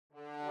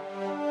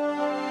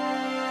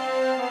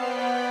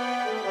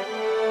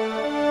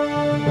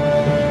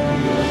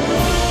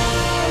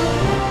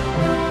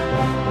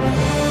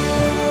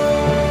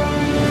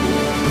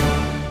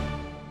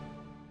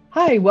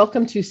Hi,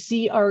 welcome to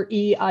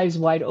CRE Eyes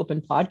Wide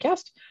Open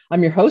podcast.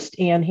 I'm your host,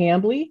 Ann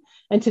Hambly,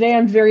 and today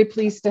I'm very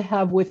pleased to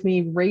have with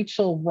me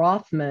Rachael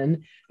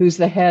Rothman, who's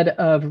the head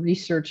of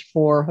research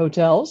for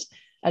hotels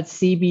at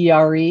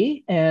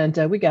CBRE. And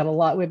we have a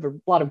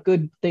lot of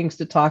good things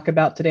to talk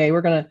about today.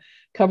 We're going to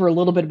cover a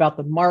little bit about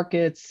the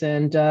markets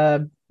and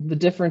the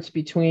difference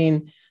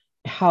between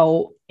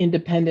how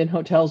independent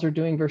hotels are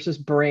doing versus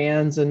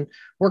brands and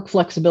work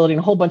flexibility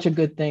and a whole bunch of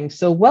good things.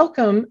 So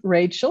welcome,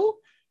 Rachael.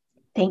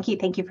 Thank you.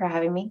 Thank you for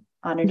having me.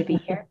 Honored to be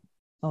here.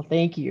 Oh,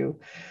 thank you.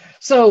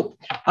 So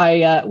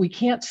we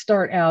can't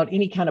start out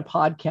any kind of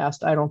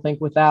podcast, I don't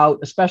think, without,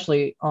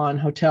 especially on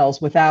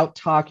hotels, without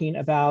talking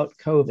about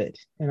COVID.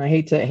 And I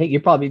hate you're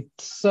probably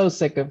so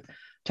sick of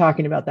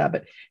talking about that,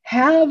 but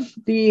have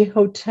the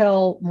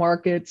hotel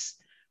markets,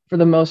 for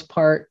the most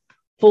part,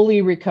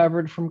 fully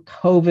recovered from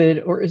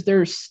COVID, or is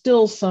there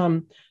still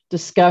some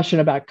discussion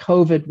about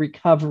COVID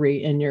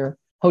recovery in your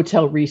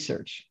hotel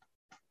research?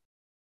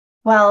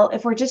 Well,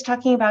 if we're just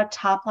talking about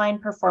top line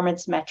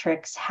performance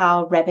metrics,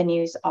 how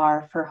revenues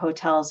are for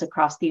hotels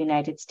across the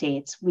United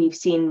States, we've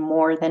seen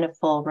more than a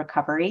full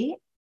recovery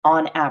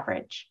on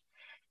average.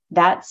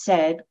 That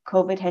said,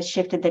 COVID has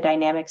shifted the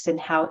dynamics in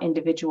how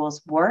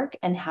individuals work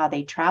and how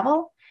they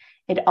travel.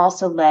 It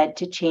also led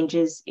to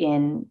changes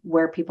in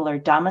where people are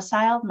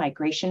domiciled,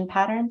 migration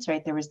patterns,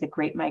 right? There was the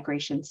Great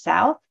Migration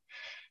South.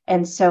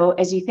 And so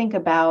as you think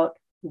about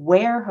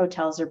where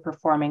hotels are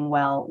performing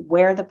well,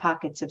 where the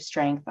pockets of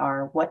strength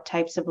are, what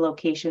types of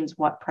locations,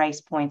 what price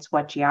points,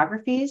 what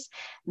geographies,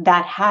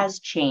 that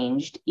has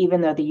changed, even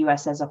though the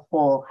US as a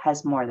whole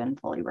has more than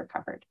fully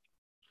recovered.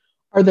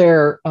 Are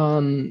there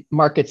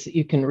markets that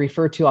you can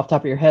refer to off the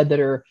top of your head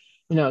that are,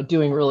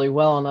 doing really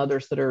well and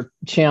others that are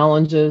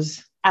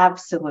challenges?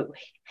 Absolutely.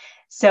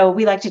 So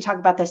we like to talk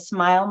about the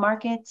smile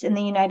markets in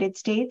the United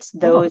States.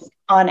 Those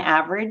on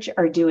average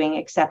are doing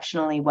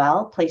exceptionally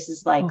well.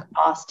 Places like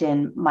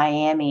Austin,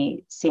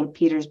 Miami, St.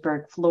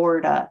 Petersburg,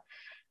 Florida,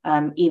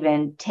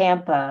 even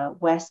Tampa,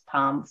 West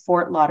Palm,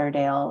 Fort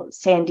Lauderdale,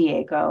 San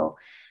Diego,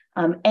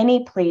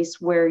 any place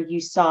where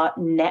you saw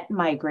net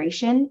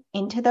migration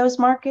into those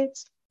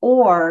markets,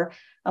 or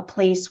a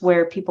place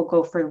where people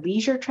go for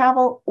leisure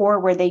travel, or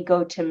where they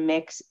go to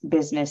mix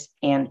business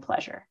and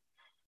pleasure.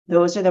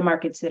 Those are the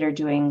markets that are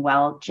doing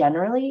well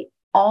generally.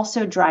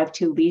 Also drive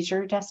to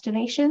leisure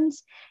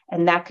destinations.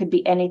 And that could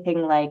be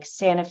anything like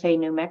Santa Fe,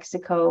 New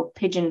Mexico,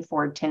 Pigeon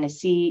Forge,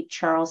 Tennessee,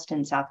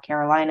 Charleston, South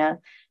Carolina,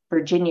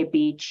 Virginia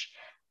Beach,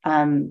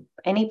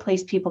 any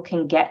place people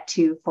can get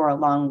to for a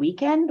long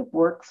weekend.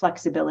 Work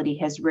flexibility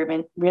has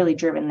really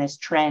driven this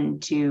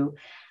trend to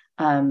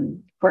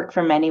work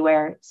from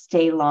anywhere,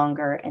 stay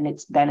longer, and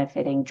it's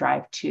benefiting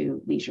drive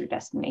to leisure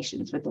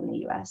destinations within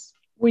the US.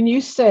 When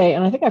you say,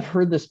 and I think I've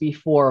heard this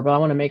before, but I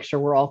want to make sure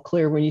we're all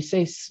clear. When you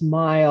say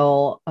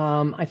smile,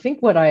 I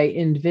think what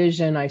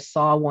I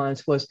saw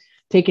once was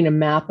taking a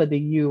map of the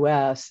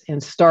US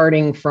and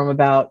starting from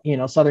about,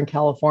 Southern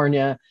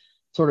California,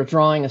 sort of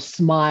drawing a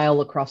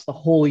smile across the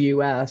whole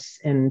US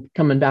and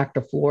coming back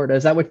to Florida.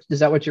 Is that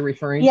what you're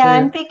referring to? Yeah,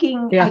 I'm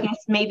thinking, I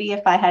guess maybe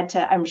if I had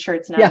to, I'm sure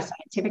it's not a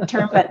scientific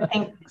term, but I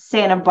think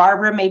Santa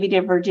Barbara, maybe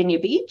to Virginia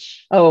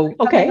Beach. Oh,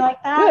 okay.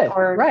 Like that. Good.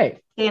 Or right.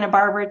 Santa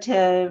Barbara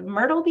to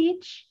Myrtle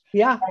Beach.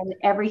 Yeah. And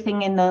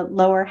everything in the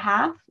lower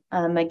half,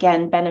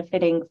 again,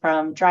 benefiting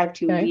from drive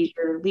to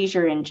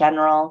leisure in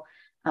general,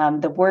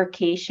 the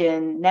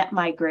workation, net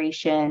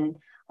migration,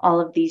 all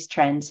of these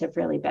trends have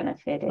really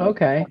benefited.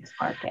 Okay.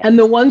 And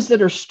the ones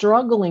that are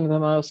struggling the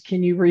most,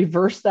 can you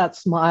reverse that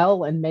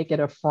smile and make it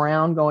a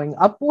frown going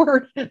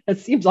upward? It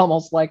seems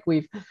almost like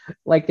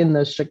like in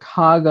the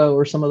Chicago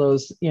or some of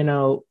those,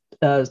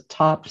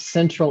 top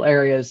central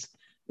areas,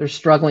 they're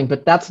struggling,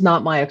 but that's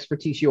not my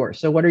expertise, yours.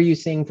 So what are you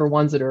seeing for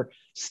ones that are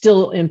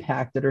still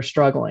impacted or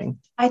struggling?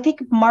 I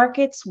think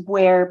markets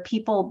where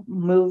people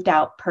moved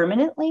out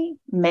permanently,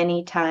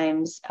 many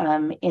times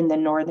in the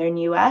northern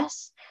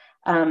US,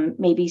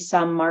 maybe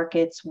some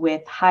markets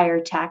with higher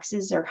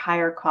taxes or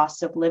higher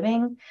costs of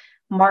living,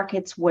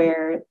 markets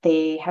where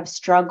they have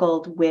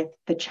struggled with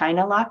the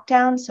China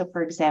lockdown. So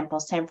for example,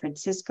 San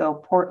Francisco,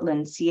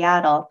 Portland,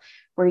 Seattle,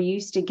 where you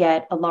used to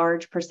get a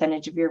large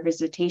percentage of your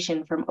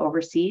visitation from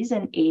overseas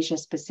and Asia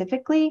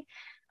specifically,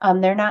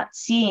 they're not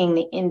seeing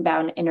the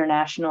inbound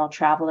international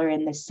traveler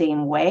in the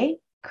same way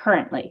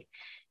currently.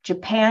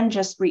 Japan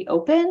just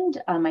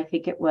reopened, I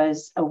think it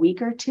was a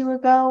week or two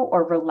ago,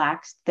 or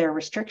relaxed their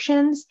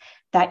restrictions.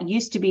 That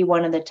used to be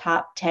one of the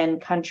top 10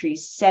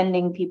 countries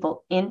sending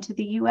people into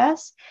the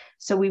US.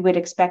 So we would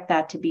expect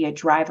that to be a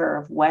driver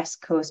of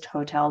West Coast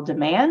hotel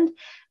demand.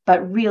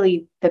 But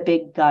really, the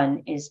big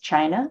gun is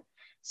China.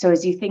 So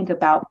as you think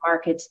about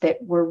markets that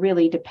were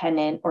really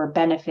dependent or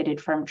benefited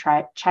from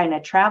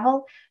China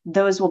travel,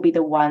 those will be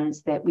the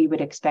ones that we would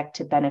expect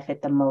to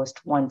benefit the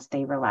most once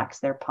they relax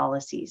their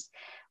policies.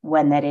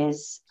 When that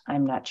is,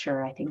 I'm not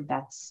sure. I think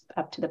that's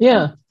up to the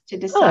point to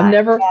decide. I've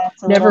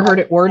never heard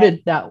it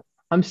worded that.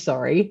 I'm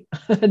sorry,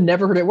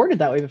 never heard it worded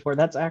that way before.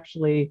 That's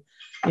actually,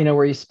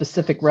 where you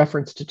specific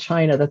reference to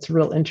China. That's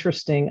real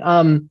interesting.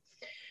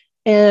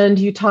 And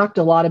you talked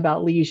a lot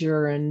about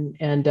leisure, and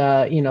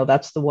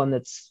that's the one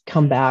that's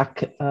come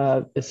back.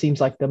 It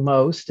seems like the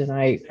most. And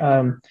I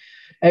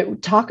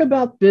talk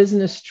about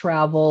business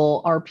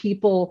travel. Are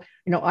people,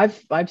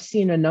 I've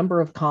seen a number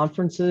of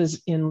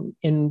conferences in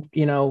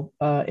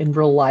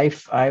real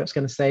life. I was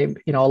going to say,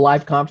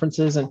 live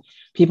conferences, and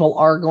people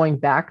are going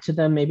back to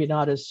them. Maybe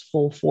not as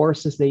full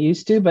force as they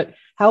used to. But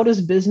how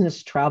does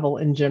business travel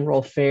in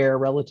general fare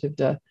relative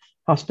to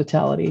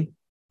hospitality?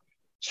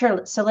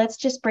 Sure. So let's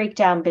just break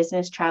down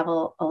business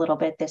travel a little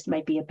bit. This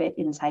might be a bit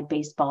inside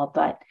baseball,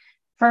 but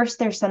first,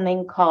 there's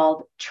something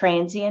called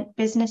transient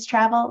business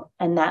travel,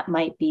 and that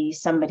might be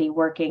somebody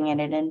working in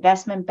an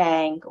investment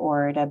bank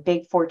or at a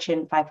big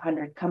Fortune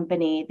 500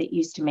 company that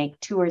used to make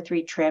 2 or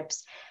 3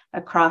 trips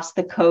across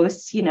the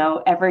coast,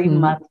 every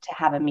month to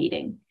have a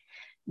meeting.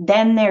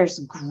 Then there's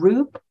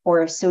group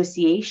or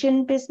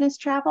association business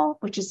travel,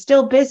 which is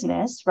still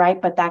business,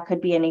 right? But that could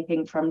be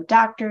anything from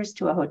doctors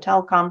to a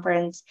hotel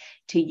conference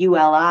to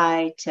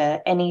ULI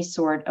to any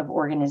sort of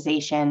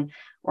organization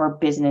or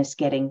business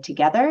getting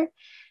together.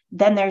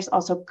 Then there's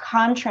also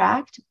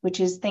contract, which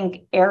is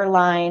think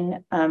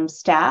airline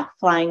staff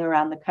flying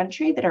around the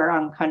country that are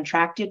on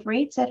contracted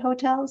rates at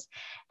hotels.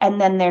 And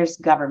then there's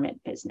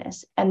government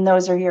business. And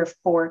those are your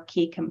 4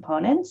 key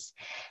components.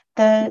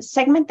 The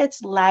segment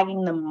that's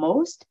lagging the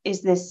most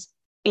is this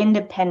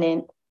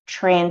independent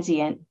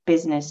transient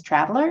business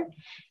traveler.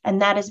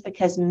 And that is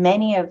because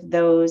many of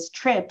those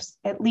trips,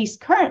 at least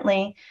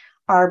currently,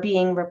 are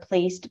being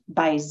replaced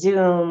by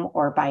Zoom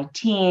or by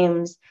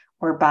Teams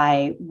or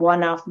by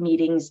one-off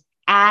meetings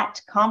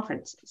at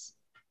conferences.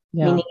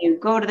 Yeah. Meaning you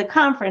go to the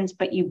conference,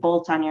 but you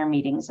bolt on your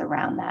meetings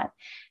around that.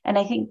 And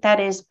I think that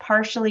is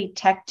partially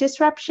tech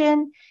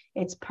disruption.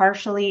 It's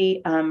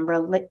partially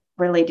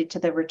related to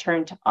the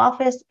return to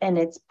office, and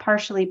it's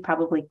partially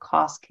probably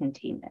cost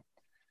containment.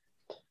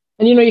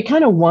 And, you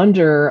kind of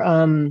wonder,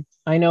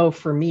 I know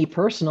for me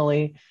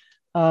personally,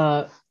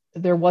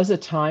 there was a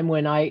time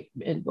a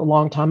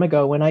long time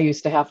ago when I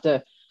used to have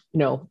to,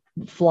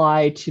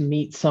 fly to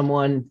meet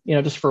someone,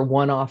 just for a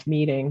one-off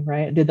meeting,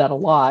 right? I did that a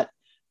lot.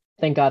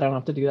 Thank God I don't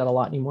have to do that a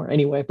lot anymore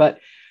anyway. But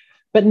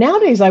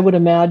nowadays, I would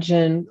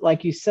imagine,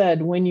 like you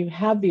said, when you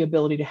have the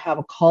ability to have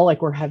a call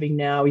like we're having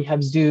now, you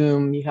have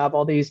Zoom, you have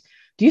all these,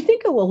 do you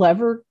think it will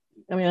ever,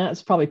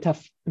 that's probably a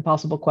tough,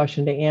 impossible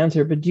question to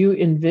answer, but do you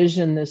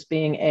envision this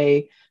being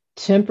a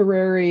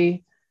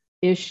temporary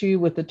issue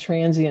with the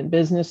transient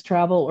business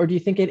travel? Or do you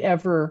think it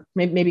ever,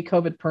 maybe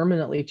COVID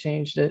permanently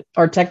changed it?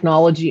 Our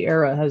technology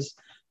era has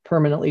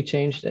permanently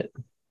changed it.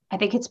 I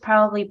think it's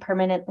probably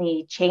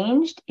permanently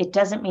changed. It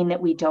doesn't mean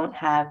that we don't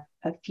have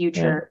a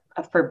future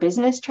for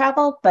business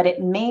travel, but it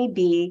may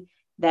be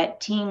that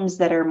teams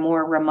that are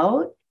more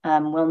remote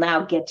will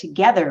now get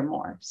together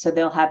more. So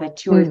they'll have a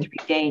 2 or 3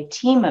 day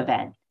team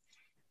event.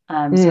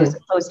 So as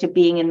opposed to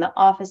being in the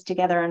office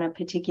together on a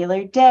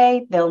particular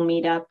day, they'll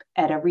meet up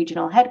at a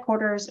regional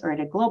headquarters or at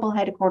a global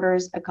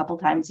headquarters a couple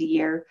times a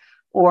year.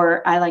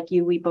 Or I, like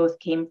you, we both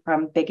came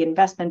from big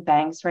investment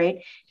banks,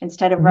 right?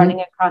 Instead of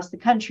running across the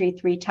country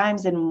 3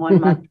 times in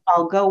 1 month,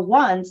 I'll go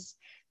once,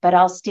 but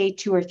I'll stay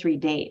 2 or 3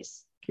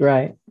 days.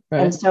 Right.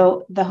 And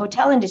so the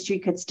hotel industry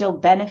could still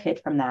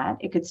benefit from that.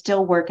 It could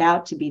still work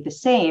out to be the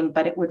same,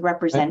 but it would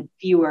represent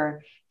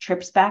fewer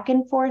trips back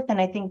and forth. And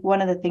I think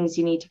one of the things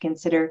you need to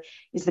consider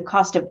is the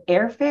cost of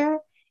airfare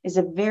is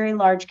a very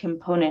large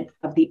component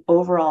of the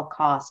overall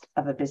cost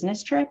of a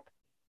business trip.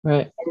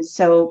 Right. And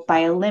so by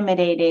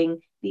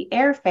eliminating the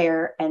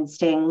airfare and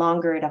staying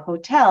longer at a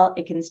hotel,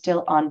 it can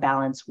still on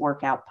balance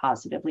work out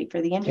positively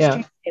for the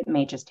industry. Yeah. It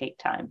may just take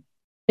time.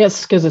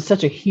 Yes, because it's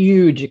such a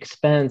huge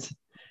expense.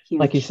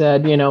 Like you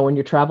said, when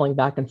you're traveling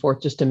back and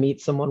forth just to meet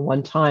someone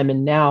one time,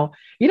 and now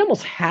you'd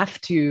almost have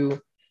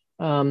to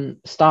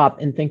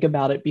stop and think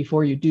about it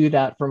before you do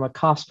that from a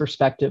cost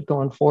perspective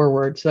going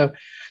forward. So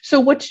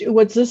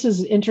what's this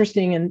is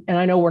interesting, and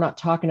I know we're not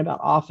talking about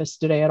office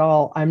today at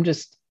all. I'm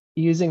just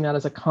using that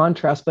as a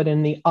contrast, but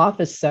in the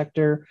office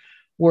sector,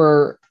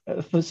 we're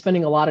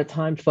spending a lot of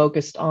time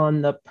focused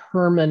on the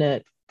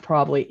permanent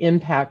probably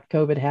impact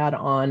COVID had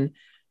on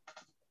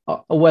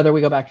whether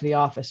we go back to the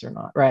office or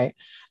not, right?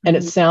 And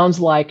it sounds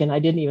like, and I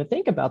didn't even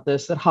think about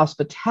this, that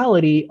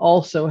hospitality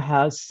also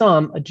has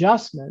some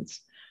adjustments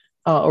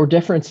or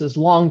differences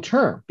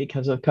long-term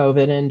because of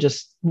COVID and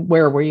just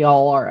where we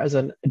all are as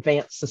an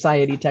advanced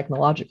society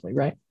technologically,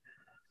 right?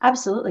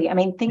 Absolutely. I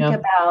mean, think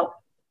about,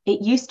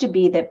 it used to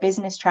be that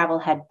business travel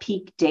had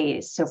peak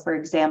days. So for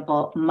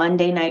example,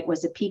 Monday night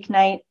was a peak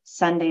night,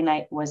 Sunday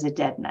night was a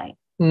dead night,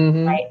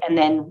 right? And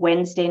then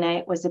Wednesday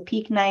night was a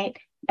peak night.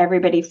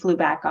 Everybody flew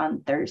back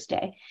on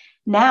Thursday.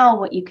 Now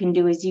what you can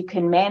do is you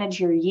can manage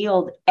your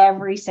yield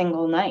every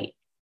single night.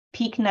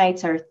 Peak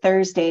nights are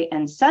Thursday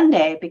and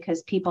Sunday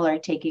because people are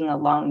taking a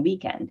long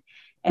weekend.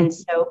 And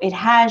so it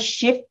has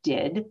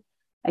shifted,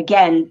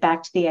 again,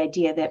 back to the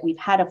idea that we've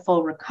had a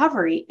full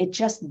recovery. It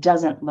just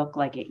doesn't look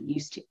like it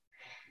used to.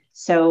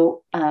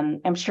 So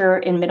I'm sure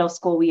in middle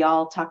school, we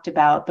all talked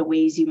about the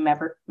ways you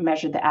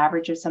measure the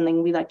average of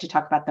something. We like to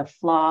talk about the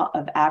flaw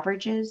of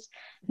averages.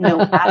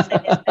 No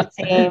asset is the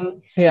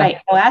same, Yeah. right?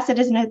 No asset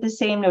isn't the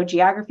same. No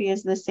geography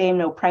is the same.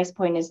 No price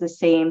point is the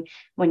same.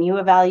 When you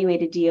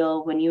evaluate a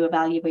deal, when you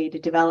evaluate a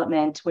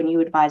development, when you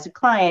advise a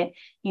client,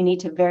 you need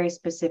to very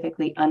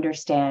specifically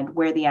understand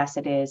where the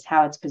asset is,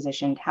 how it's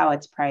positioned, how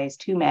it's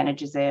priced, who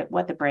manages it,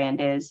 what the brand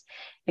is,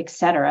 et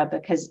cetera,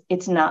 because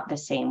it's not the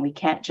same. We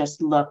can't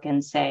just look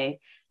and say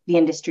the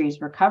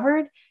industry's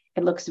recovered.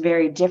 It looks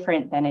very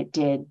different than it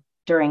did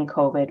during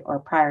COVID or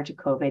prior to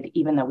COVID,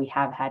 even though we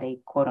have had a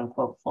quote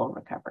unquote full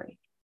recovery.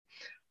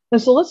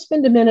 And so let's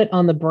spend a minute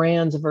on the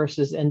brands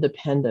versus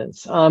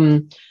independents.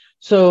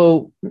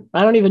 So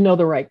I don't even know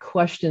the right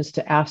questions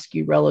to ask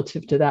you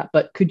relative to that,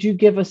 but could you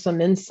give us some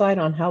insight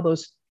on how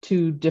those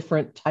two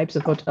different types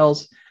of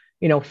hotels,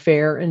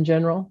 fare in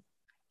general?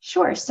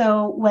 Sure.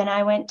 So when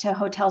I went to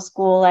hotel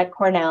school at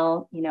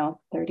Cornell,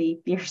 30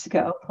 years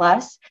ago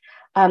plus,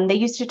 they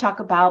used to talk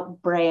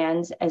about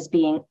brands as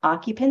being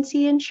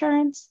occupancy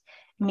insurance,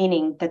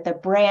 meaning that the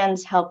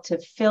brands help to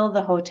fill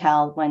the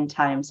hotel when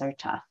times are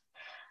tough.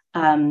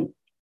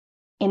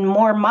 In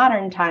more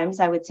modern times,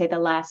 I would say the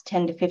last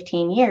 10 to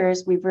 15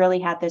 years, we've really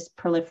had this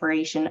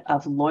proliferation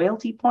of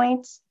loyalty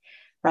points,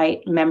 right?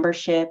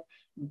 Membership,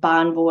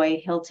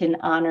 Bonvoy, Hilton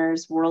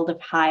Honors, World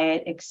of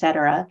Hyatt, et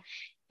cetera.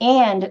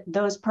 And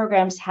those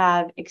programs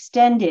have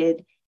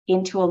extended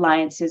into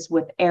alliances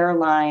with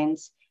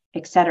airlines,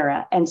 et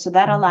cetera. And so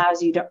that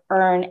allows you to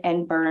earn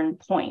and burn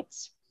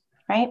points,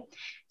 right?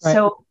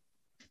 So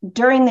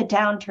during the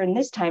downturn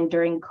this time,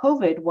 during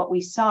COVID, what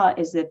we saw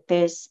is that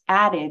this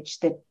adage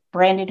that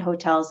branded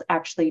hotels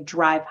actually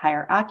drive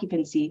higher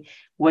occupancy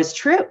was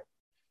true.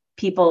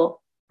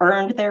 People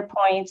earned their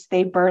points,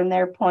 they burned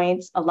their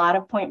points, a lot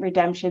of point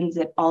redemptions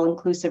at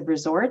all-inclusive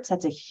resorts.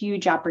 That's a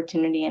huge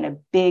opportunity and a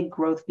big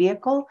growth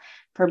vehicle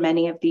for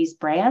many of these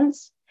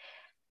brands.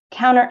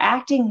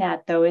 Counteracting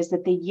that, though, is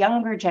that the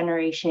younger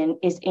generation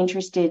is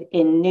interested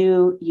in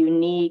new,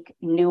 unique,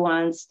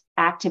 nuanced,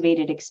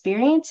 activated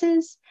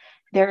experiences.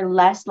 They're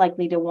less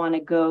likely to want to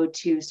go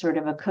to sort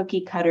of a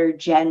cookie cutter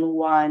Gen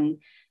 1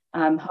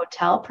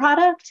 hotel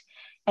product.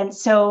 And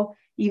so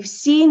you've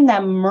seen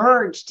them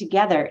merge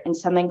together in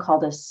something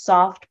called a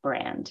soft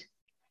brand.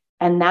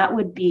 And that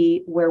would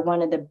be where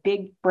one of the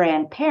big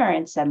brand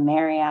parents, a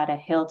Marriott, a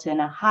Hilton,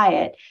 a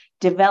Hyatt,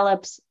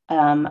 develops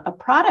a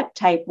product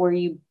type where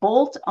you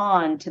bolt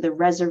on to the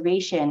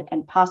reservation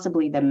and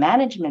possibly the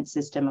management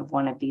system of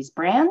one of these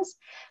brands,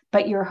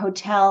 but your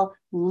hotel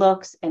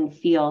looks and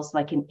feels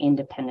like an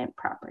independent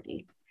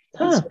property.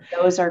 So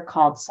those are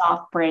called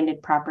soft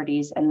branded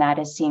properties, and that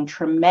has seen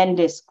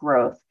tremendous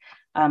growth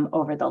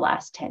over the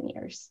last 10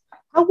 years.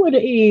 How would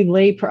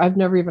I've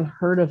never even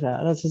heard of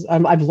that.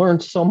 I've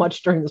learned so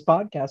much during this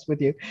podcast with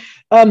you.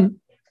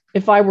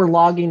 If I were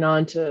logging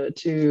on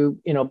to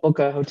book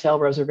a hotel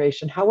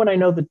reservation, how would I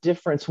know the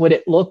difference? Would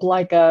it look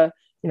like say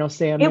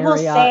a Marriott? It will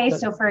say,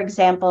 so for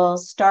example,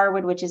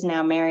 Starwood, which is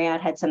now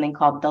Marriott, had something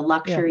called the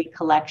Luxury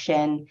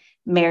Collection.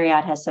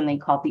 Marriott has something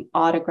called the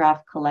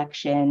Autograph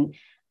Collection.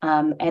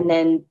 And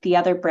then the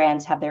other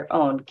brands have their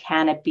own,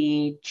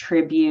 Canopy,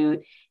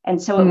 Tribute. And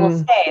so it will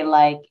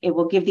say, it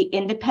will give the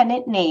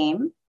independent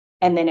name,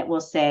 and then it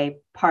will say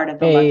part of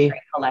the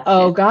luxury collection.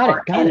 Oh, got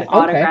it. An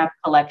autograph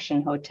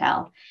collection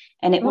hotel.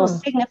 And it will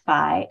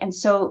signify. And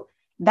so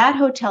that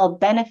hotel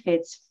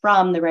benefits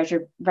from the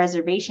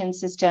reservation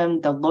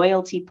system, the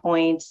loyalty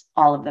points,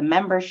 all of the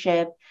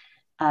membership,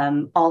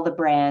 all the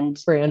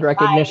brand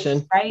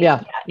recognition. Right?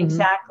 Yeah,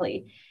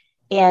 exactly.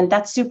 And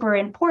that's super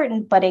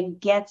important, but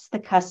it gets the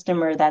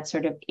customer that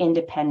sort of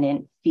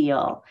independent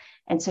feel.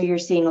 And so you're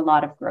seeing a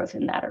lot of growth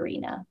in that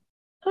arena.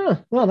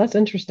 Well, that's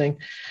interesting.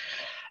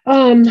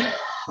 All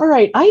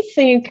right. I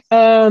think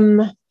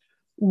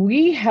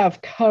we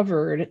have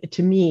covered,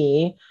 to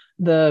me,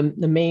 the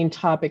main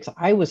topics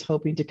I was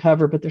hoping to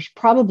cover, but there's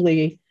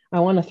probably, I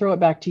want to throw it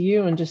back to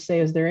you and just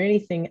say, is there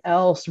anything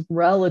else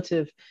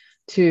relative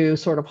to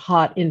sort of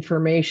hot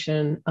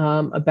information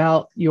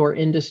about your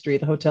industry,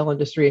 the hotel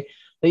industry,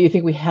 that you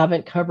think we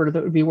haven't covered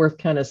that would be worth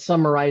kind of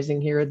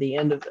summarizing here at the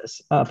end of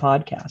this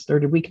podcast? Or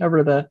did we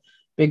cover the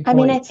big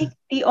points? I think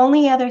the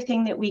only other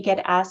thing that we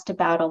get asked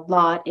about a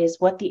lot is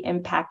what the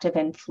impact of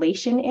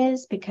inflation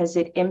is, because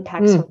it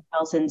impacts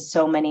hotels in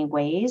so many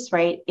ways,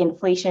 right?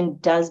 Inflation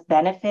does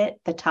benefit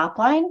the top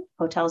line.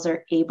 Hotels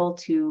are able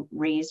to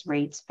raise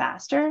rates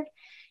faster.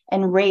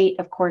 And rate,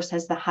 of course,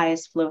 has the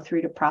highest flow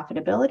through to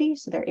profitability.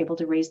 So they're able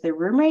to raise their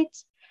room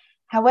rates.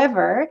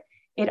 However,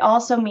 it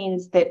also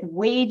means that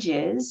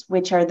wages,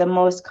 which are the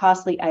most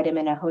costly item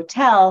in a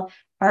hotel,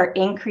 are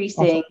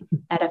increasing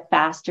at a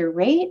faster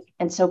rate.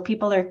 And so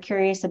people are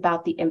curious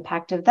about the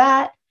impact of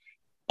that.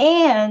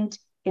 And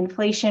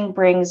inflation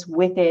brings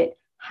with it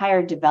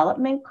higher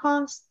development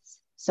costs.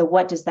 So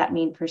what does that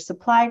mean for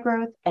supply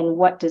growth? And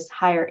what does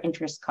higher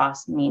interest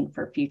costs mean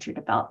for future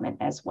development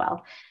as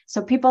well?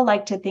 So people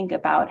like to think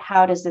about,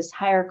 how does this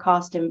higher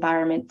cost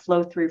environment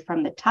flow through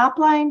from the top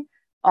line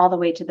all the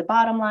way to the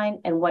bottom line,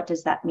 and what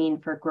does that mean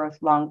for growth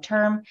long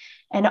term?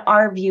 And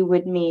our view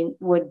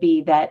would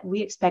be that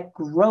we expect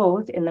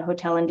growth in the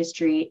hotel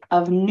industry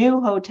of new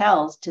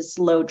hotels to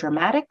slow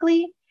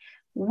dramatically,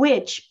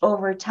 which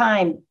over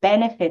time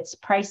benefits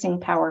pricing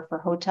power for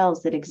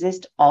hotels that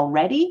exist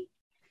already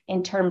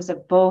in terms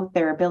of both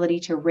their ability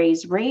to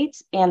raise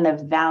rates and the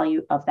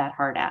value of that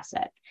hard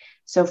asset.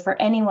 So for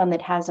anyone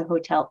that has a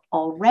hotel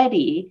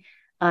already,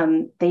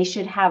 they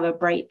should have a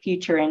bright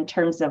future in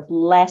terms of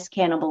less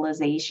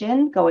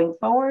cannibalization going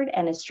forward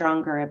and a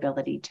stronger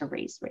ability to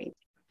raise rates.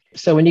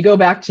 So when you go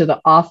back to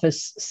the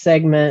office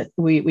segment,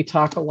 we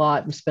talk a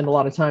lot and spend a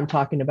lot of time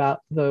talking about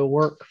the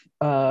work,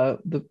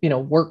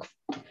 work.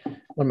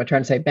 What am I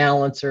trying to say?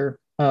 Balance or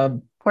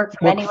work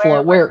from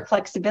anywhere, work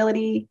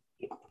flexibility.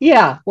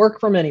 Yeah, work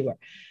from anywhere.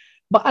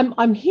 But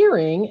I'm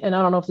hearing, and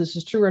I don't know if this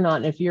is true or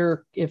not,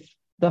 if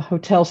the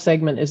hotel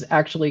segment is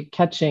actually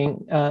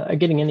getting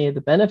any of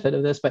the benefit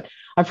of this, but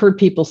I've heard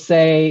people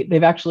say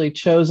they've actually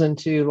chosen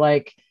to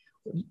like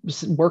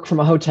work from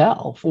a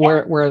hotel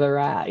where they're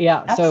at.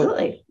 Yeah.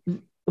 Absolutely. So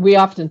we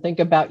often think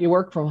about you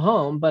work from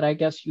home, but I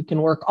guess you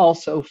can work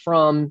also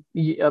from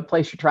a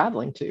place you're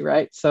traveling to,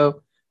 right?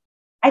 So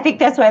I think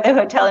that's why the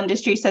hotel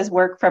industry says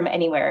work from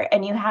anywhere.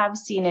 And you have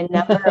seen a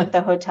number of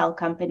the hotel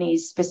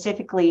companies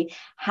specifically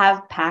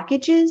have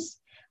packages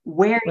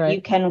where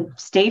you can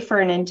stay for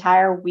an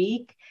entire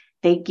week.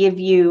 They give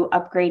you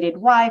upgraded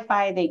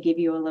Wi-Fi. They give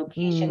you a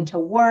location to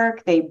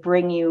work. They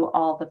bring you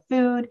all the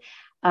food.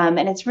 And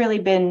it's really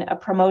been a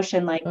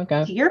promotion, like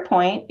to your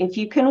point, if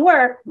you can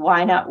work,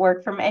 why not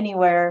work from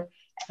anywhere?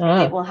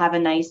 It will have a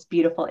nice,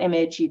 beautiful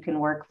image. You can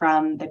work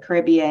from the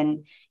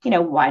Caribbean.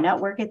 Why not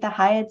work at the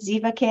Hyatt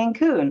Ziva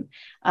Cancun?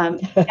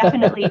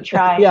 Definitely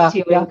try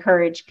to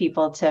encourage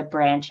people to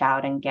branch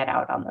out and get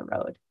out on the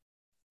road.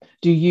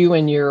 Do you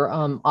and your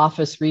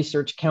office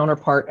research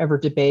counterpart ever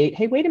debate,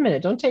 hey, wait a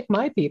minute, don't take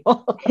my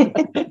people?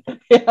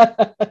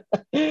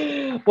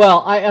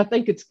 Well, I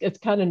think it's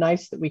kind of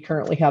nice that we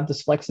currently have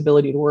this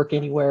flexibility to work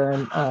anywhere.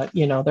 And,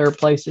 there are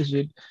places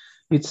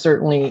you'd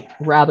certainly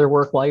rather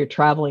work while you're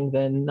traveling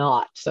than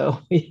not.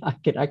 So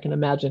I can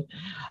imagine.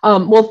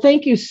 Well,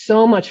 thank you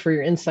so much for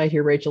your insight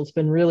here, Rachael. It's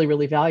been really,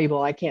 really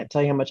valuable. I can't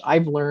tell you how much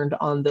I've learned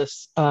on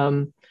this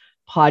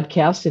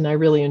podcast, and I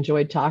really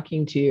enjoyed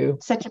talking to you.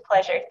 Such a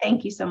pleasure.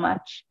 Thank you so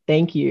much.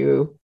 Thank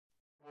you.